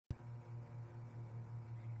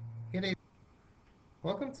Good.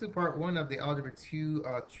 Welcome to part one of the Algebra 2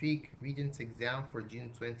 Trig Regents exam for June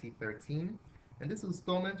 2013. In this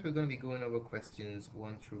installment, we're going to be going over questions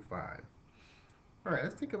 1 through 5. All right,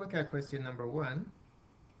 let's take a look at question number 1.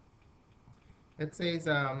 It says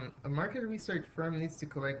a market research firm needs to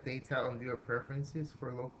collect data on viewer preferences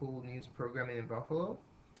for local news programming in Buffalo.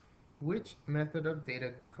 Which method of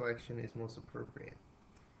data collection is most appropriate?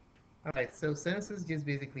 All right, so census just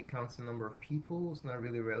basically counts the number of people. It's not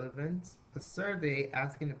really relevant. A survey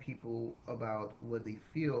asking the people about what they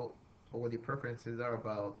feel or what their preferences are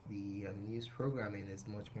about the news programming is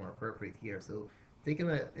much more appropriate here. So taking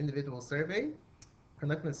an individual survey,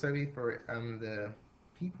 conducting a survey for the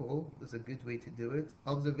people is a good way to do it.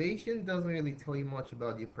 Observation doesn't really tell you much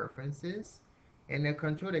about your preferences. And a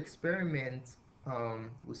controlled experiment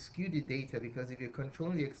will skew the data because if you're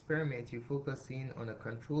controlling the experiment, you're focusing on a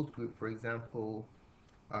controlled group, for example,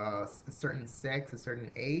 a certain sex, a certain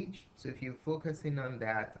age. So if you're focusing on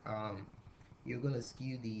that, you're going to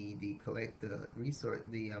skew the collect the resource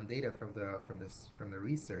the data from the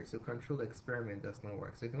research. So controlled experiment does not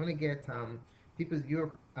work. So if you want to get people's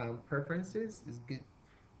viewer preferences, it's good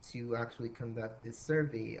to actually conduct a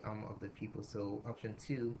survey of the people. So option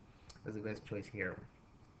 2 is the best choice here.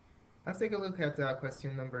 Let's take a look at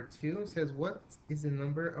question number 2. It says, what is the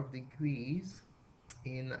number of degrees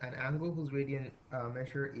in an angle whose radian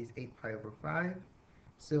measure is 8 pi over 5?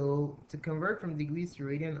 So to convert from degrees to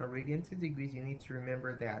radian or radian to degrees, you need to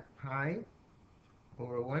remember that pi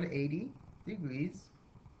over 180 degrees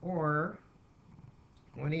or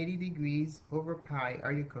 180 degrees over pi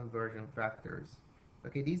are your conversion factors.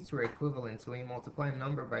 Okay, these two are equivalent, so when you multiply a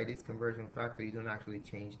number by this conversion factor, you don't actually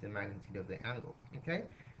change the magnitude of the angle. Okay,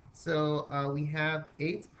 so we have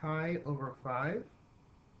 8 pi over 5.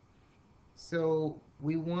 So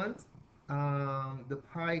we want the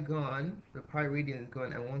pi gone, the pi radian is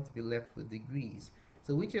gone, and want to be left with degrees.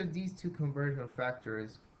 So which of these two conversion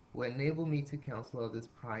factors will enable me to cancel out this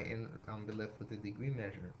pi and be left with the degree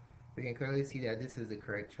measure? We can clearly see that this is the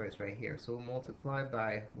correct choice right here. So we'll multiply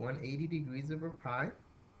by 180 degrees over pi.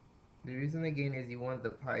 The reason again is you want the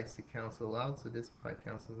pi's to cancel out, so this pi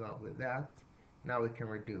cancels out with that. Now we can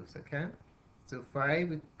reduce, okay? So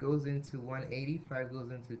 5 goes into 180, 5 goes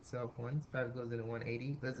into itself once, 5 goes into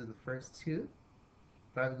 180. Those are the first two.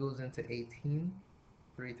 5 goes into 18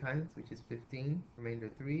 3 times, which is 15, remainder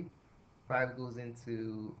 3. 5 goes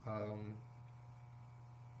into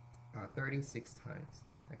 36 times,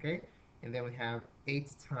 okay? And then we have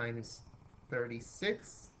 8 times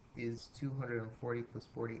 36 is 240 plus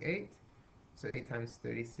 48. So 8 times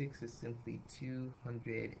 36 is simply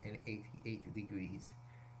 288 degrees.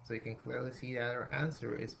 So you can clearly see that our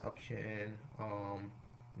answer is option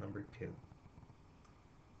number 2.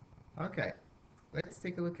 Okay, let's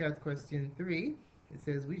take a look at question 3. It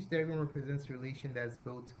says, which diagram represents a relation that's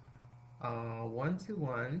both 1 to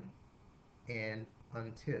 1 and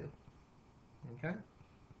unto? Okay.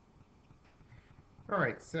 All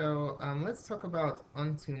right, so let's talk about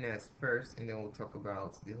unto-ness first, and then we'll talk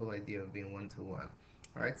about the whole idea of being one-to-one.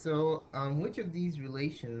 All right, so which of these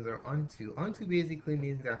relations are unto? Unto basically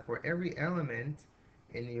means that for every element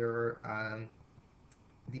in your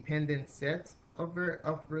dependent set of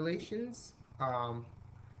relations,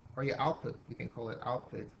 or your output, we can call it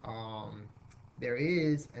output, there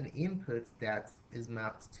is an input that is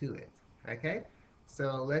mapped to it, okay?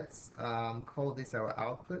 So let's call this our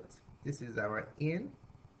output. This is our in,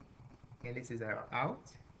 and this is our out.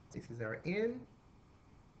 This is our in,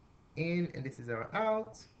 and this is our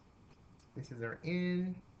out. This is our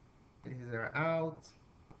in, this is our out.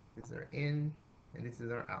 This is our in, and this is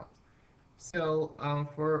our out. So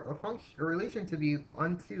for a function, a relation to be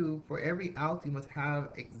unto, for every out, you must have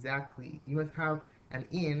an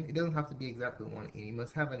in. It doesn't have to be exactly one in. You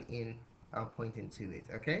must have an in pointing to it,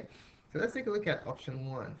 okay? So let's take a look at option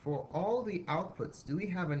 1. For all the outputs, do we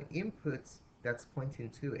have an input that's pointing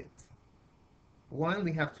to it? 1,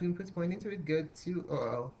 we have 2 inputs pointing to it, good.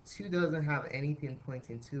 2, 2 doesn't have anything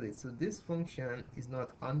pointing to it. So this function is not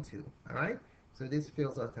unto, all right? So this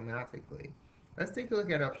fails automatically. Let's take a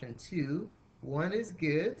look at option 2. 1 is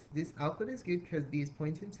good. This output is good because B is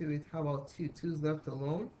pointing to it. How about 2? 2 is left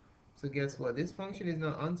alone. So guess what? This function is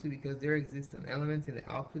not unto because there exists an element in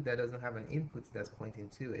the output that doesn't have an input that's pointing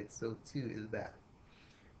to it. So 2 is bad.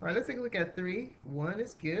 All right, let's take a look at 3. 1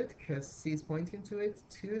 is good because C is pointing to it.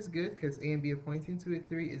 2 is good because A and B are pointing to it.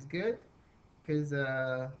 3 is good because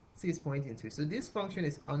C is pointing to it. So this function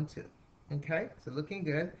is unto. Okay, so looking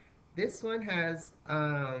good. This one has,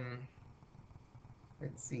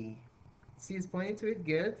 let's see, C is pointing to it,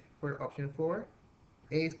 good, for option 4.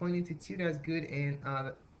 A is pointing to 2, that's good, and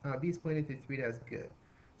B is pointing to 3, that's good.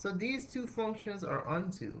 So these two functions are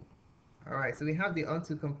onto. All right, so we have the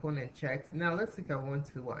onto component checked. Now let's look at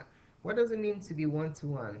one-to-one. What does it mean to be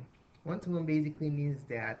one-to-one? One-to-one basically means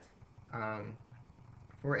that um,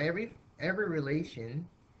 for every relation,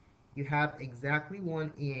 you have exactly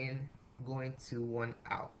one in going to one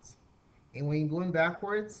out. And when you're going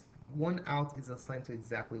backwards, one out is assigned to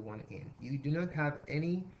exactly one in. You do not have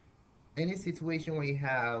any situation where you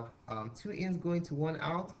have two ins going to one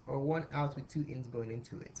out or one out with two ins going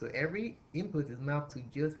into it. So every input is mapped to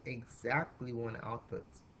just exactly one output.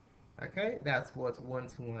 Okay, that's what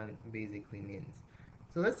one-to-one basically means.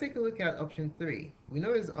 So let's take a look at option 3. We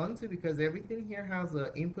know it's onto because everything here has an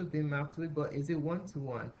input being mapped to it, but is it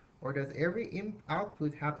one-to-one? Or does every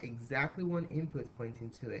output have exactly one input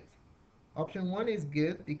pointing to it? Option 1 is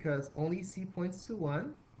good because only C points to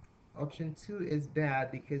 1. Option 2 is bad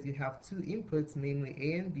because you have two inputs, namely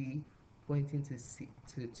A and B, pointing to C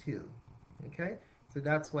to 2. Okay, so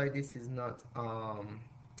that's why this is not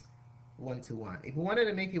one-to-one. If we wanted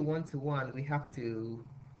to make it one-to-one, we have to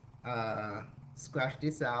uh, scratch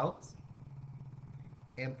this out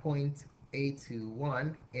and point A to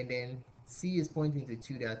 1, and then C is pointing to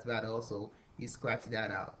 2, that's bad also. You scratch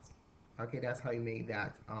that out. Okay, that's how you make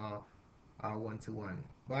that one-to-one.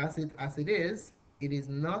 But as it is, it is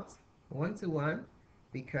not one-to-one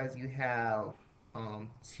because you have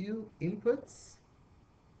two inputs,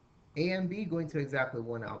 A and B going to exactly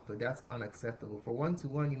one output. That's unacceptable. For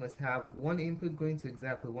one-to-one, you must have one input going to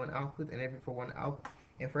exactly one output, and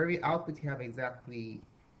for every output, you have exactly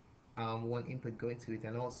one input going to it,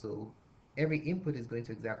 and also every input is going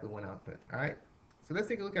to exactly one output. All right. So let's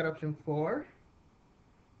take a look at option 4.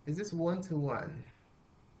 Is this one-to-one?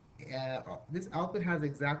 This output has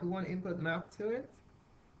exactly one input mapped to it,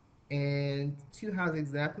 and 2 has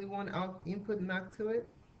exactly one input mapped to it,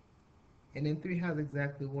 and then 3 has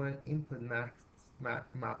exactly one input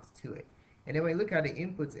mapped to it. And then when you look at the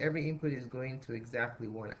inputs, every input is going to exactly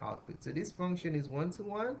one output. So this function is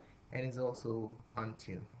one-to-one and is also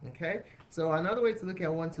onto. Okay? So another way to look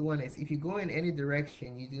at one-to-one is if you go in any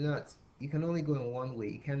direction, you can only go in one way.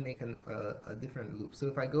 You can't make a different loop. So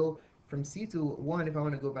if I go from C to 1, if I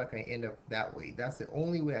want to go back, I end up that way. That's the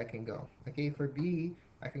only way I can go. Okay? For B,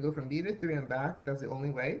 I can go from B to 3 and back. That's the only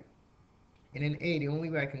way. And in A, the only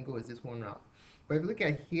way I can go is this one route. But if you look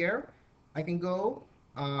at here, I can go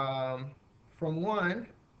from 1,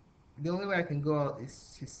 the only way I can go out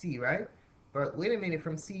is to C, right? But wait a minute,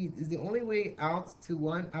 from C, is the only way out to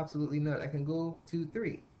 1? Absolutely not. I can go to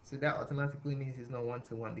 3. So that automatically means it's not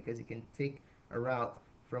one-to-one because you can take a route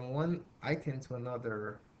from one item to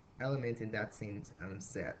another element in that same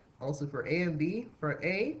set. Also for A and B, for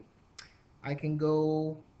A, I can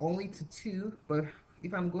go only to 2, but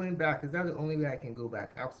if I'm going back, is that the only way I can go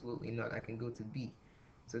back? Absolutely not. I can go to B.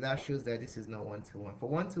 So that shows that this is not one-to-one. For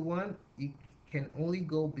one-to-one, you can only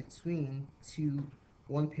go between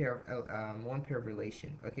one pair of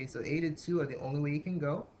relation. Okay, so A to 2 are the only way you can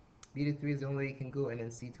go. B to 3 is the only way you can go, and then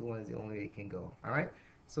C to 1 is the only way you can go. All right.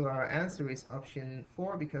 So our answer is option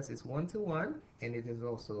 4 because it's one-to-one and it is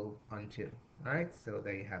also onto. All right. So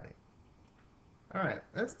there you have it. All right,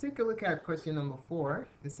 let's take a look at question number 4.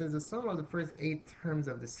 It says the sum of the first 8 terms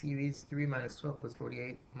of the series 3 minus 12 plus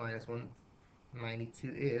 48 minus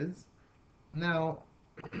 192 is. Now,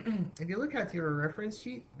 if you look at your reference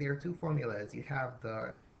sheet, there are two formulas. You have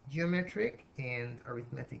the geometric and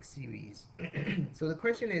arithmetic series. So the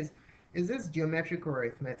question is this geometric or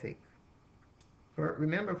arithmetic?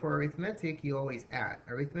 Remember, for arithmetic, you always add.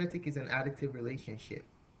 Arithmetic is an additive relationship.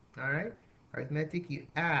 All right? Arithmetic, you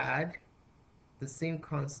add the same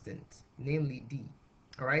constant, namely d.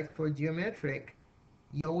 All right, for geometric,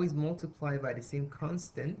 you always multiply by the same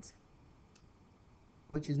constant,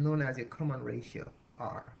 which is known as your common ratio,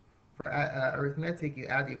 r. For arithmetic, you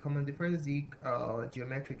add your common difference,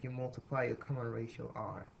 geometric, you multiply your common ratio,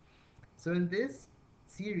 r. So in this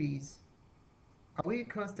series, are we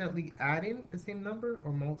constantly adding the same number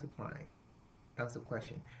or multiplying? That's the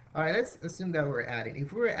question. All right, let's assume that we're adding.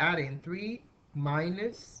 If we're adding 3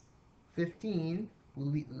 minus 15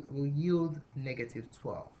 will yield negative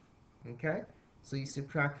 12. Okay? So you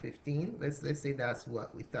subtract 15. Let's say that's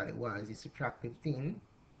what we thought it was. You subtract 15.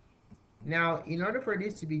 Now, in order for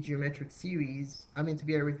this to be geometric series, to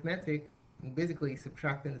be arithmetic, basically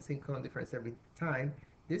subtracting the same common difference every time,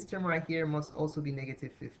 this term right here must also be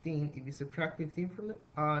negative 15. If you subtract 15 from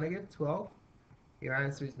negative 12, your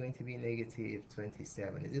answer is going to be negative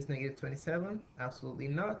 27. Is this negative 27? Absolutely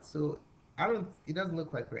not. So it doesn't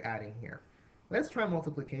look like we're adding here. Let's try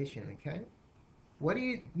multiplication, okay? What do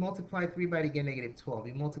you multiply 3 by to get negative 12?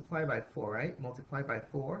 You multiply by 4, right? Multiply by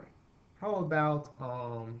 4. How about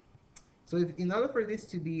So if, in order for this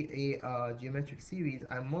to be a geometric series,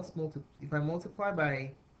 I must multiply, if I multiply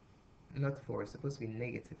by, not 4, it's supposed to be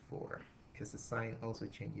negative 4, because the sign also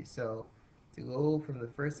changes. So to go from the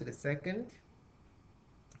first to the second,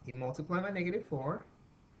 you multiply by negative 4.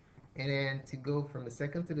 And then to go from the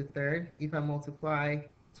second to the third, if I multiply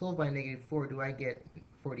 12 by negative 4, do I get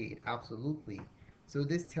 48? Absolutely. So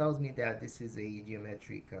this tells me that this is a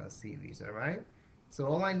geometric series, all right? So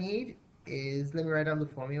all I need is, let me write down the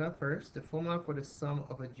formula first. The formula for the sum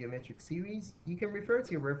of a geometric series, you can refer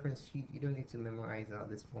to your reference sheet. You don't need to memorize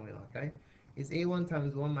this formula, okay? It's a1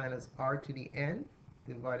 times 1 minus r to the n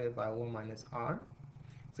divided by 1 minus r.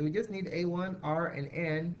 So we just need a1, r, and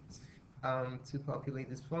n to populate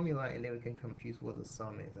this formula, and then we can compute what the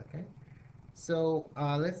sum is, okay? So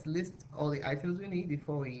let's list all the items we need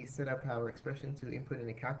before we set up our expression to input in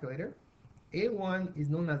the calculator. A1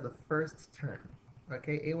 is known as the first term,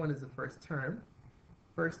 okay? A1 is the first term.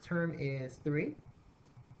 First term is 3.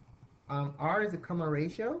 R is a common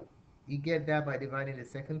ratio. You get that by dividing the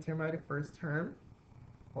second term by the first term.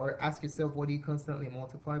 Or ask yourself, what do you constantly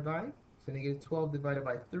multiply by? So negative 12 divided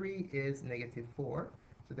by 3 is negative 4.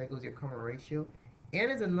 So that goes your common ratio. N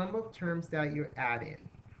is the number of terms that you're adding.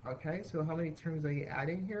 Okay, so how many terms are you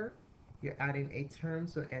adding here? You're adding 8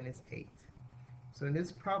 terms, so N is 8. So in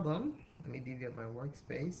this problem, let me divvy up my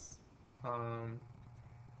workspace.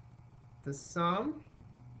 The sum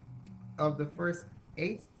of the first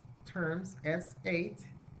 8 terms, S8,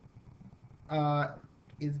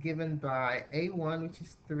 is given by A1, which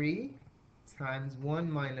is 3, times 1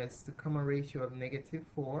 minus the common ratio of negative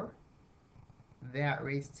 4, that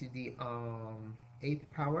raised to the 8th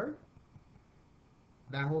power.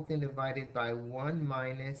 That whole thing divided by 1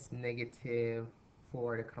 minus negative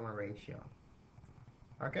 4, the common ratio.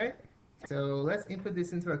 Okay, so let's input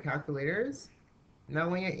this into our calculators. Now,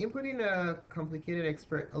 when you're inputting a complicated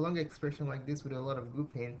a long expression like this with a lot of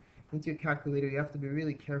grouping into your calculator, you have to be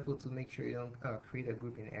really careful to make sure you don't create a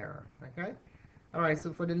grouping error, okay? All right,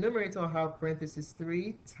 so for the numerator, I'll have parentheses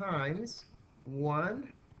 3 times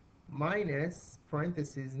 1 minus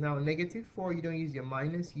parentheses. Now, negative 4, you don't use your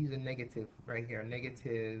minus, use a negative right here.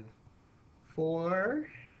 Negative 4,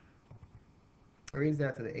 raise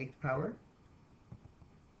that to the 8th power.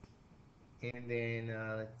 And then,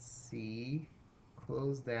 let's see,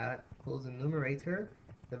 close that, close the numerator,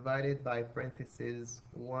 divided by parentheses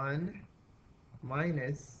 1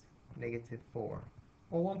 minus negative 4,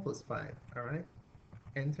 or 1 plus 5, all right?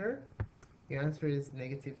 Enter. The answer is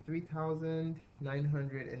negative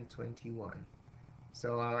 3,921.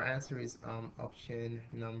 So our answer is option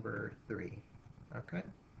number 3. Okay.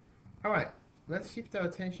 All right. Let's shift our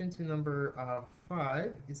attention to number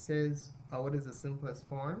 5. It says, what is the simplest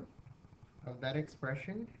form of that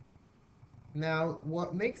expression? Now,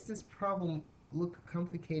 what makes this problem look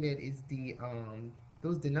complicated is the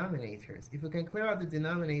those denominators. If we can clear out the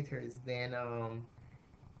denominators, then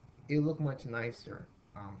it'll look much nicer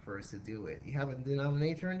for us to do it. You have a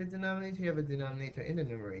denominator in the denominator, you have a denominator in the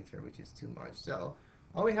numerator, which is too much. So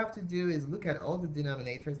all we have to do is look at all the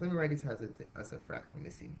denominators. Let me write this as a frac. Let me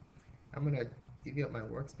see. I'm going to divvy up my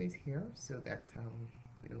workspace here so that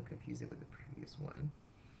we don't confuse it with the previous one.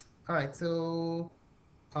 All right, so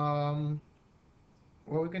what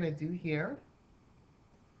we're going to do here,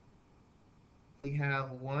 we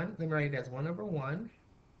have 1, let me write it as 1 over 1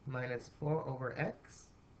 minus 4 over x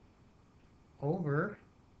over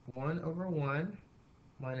 1 over 1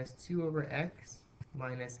 minus 2 over x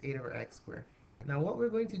minus 8 over x squared. Now what we're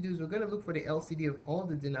going to do is we're going to look for the LCD of all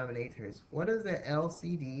the denominators. What is the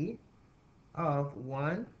LCD of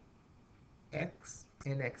 1, x,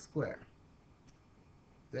 and x squared?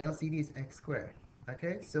 The LCD is x squared.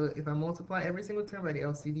 Okay, so if I multiply every single term by the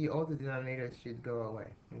LCD, all the denominators should go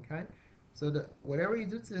away. Okay, so whatever you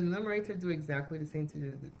do to the numerator, do exactly the same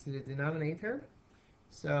to the denominator.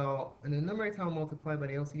 So in the numerator, I'll multiply by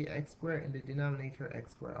the LCD x squared, and the denominator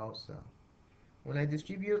x squared also. When I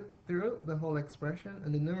distribute through the whole expression,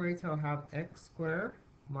 in the numerator, I'll have x squared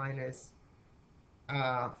minus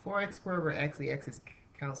 4x squared over x. The x is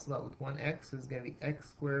cancelled out with 1x, so it's going to be x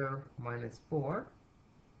squared minus 4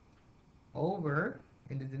 over,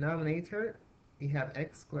 in the denominator, you have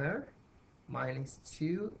x squared minus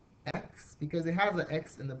 2x, because it has an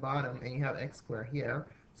x in the bottom, and you have x squared here.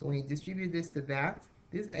 So when you distribute this to that,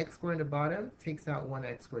 this x squared in the bottom takes out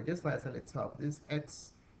 1x squared, just like it's on the top. This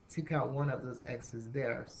x took out one of those x's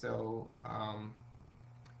there. So, oh,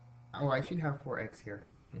 I should have 4x here.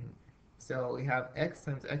 So we have x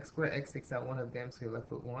times x squared. X takes out one of them, so you're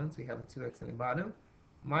left with 1. So you have a 2x in the bottom.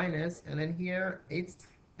 Minus, and then here, 8x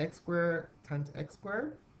squared times x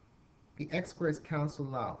squared. The x squared is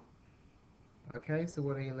cancelled out. Okay, so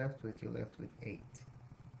what are you left with? You're left with 8.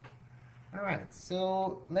 All right,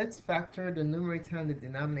 so let's factor the numerator and the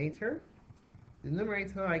denominator. The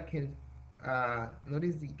numerator I can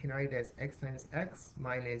notice that you can write it as x times x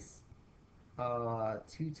minus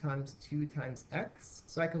 2 times 2 times x.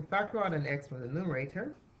 So I can factor out an x from the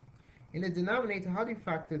numerator. In the denominator, how do you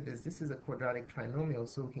factor this? This is a quadratic trinomial,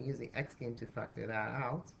 so we can use the x game to factor that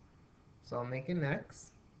out. So I'll make an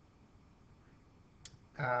x.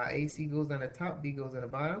 AC goes on the top, B goes on the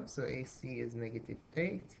bottom. So AC is negative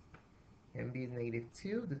 8, and B is negative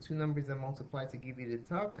 2. The two numbers that multiply to give you the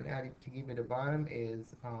top and added to give you the bottom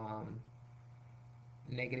is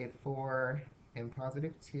negative 4 and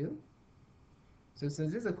positive 2. So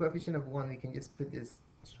since this is a coefficient of 1, we can just put this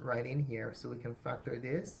right in here so we can factor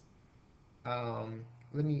this.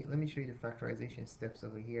 Let me show you the factorization steps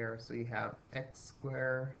over here. So you have x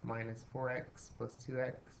squared minus 4x plus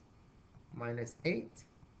 2x minus 8.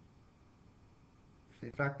 So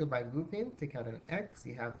you factor by grouping, take out an x,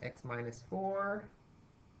 you have x minus 4.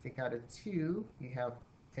 Take out a 2, you have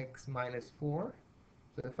x minus 4.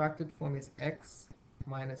 So the factored form is x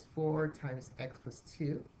minus 4 times x plus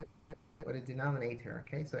 2 for the denominator.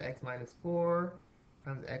 Okay, so x minus 4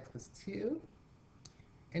 times x plus 2.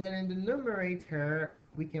 And then in the numerator,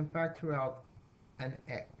 we can factor out an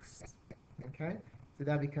x. Okay, so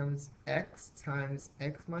that becomes x times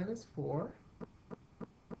x minus 4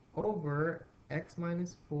 over x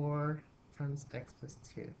minus 4 times x plus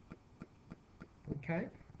 2. Okay,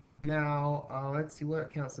 now let's see what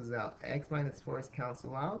cancels out. X minus 4 is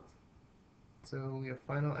cancel out. So your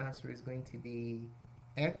final answer is going to be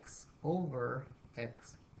x over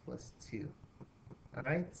x plus 2.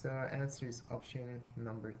 Alright, so our answer is option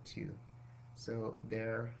number 2. So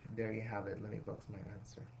there you have it. Let me box my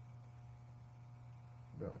answer.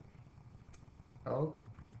 Boom. Oh,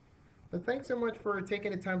 but thanks so much for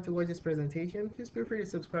taking the time to watch this presentation. Please feel free to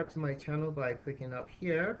subscribe to my channel by clicking up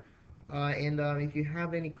here. If you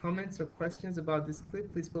have any comments or questions about this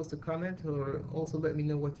clip, please post a comment or also let me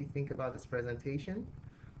know what you think about this presentation.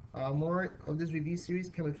 More of this review series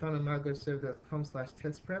can be found on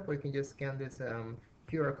malgoserve.com/testprep, or you can just scan this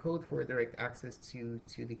QR code for direct access to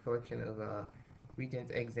the collection of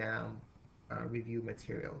Regents exam review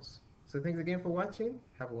materials. So thanks again for watching.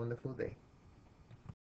 Have a wonderful day.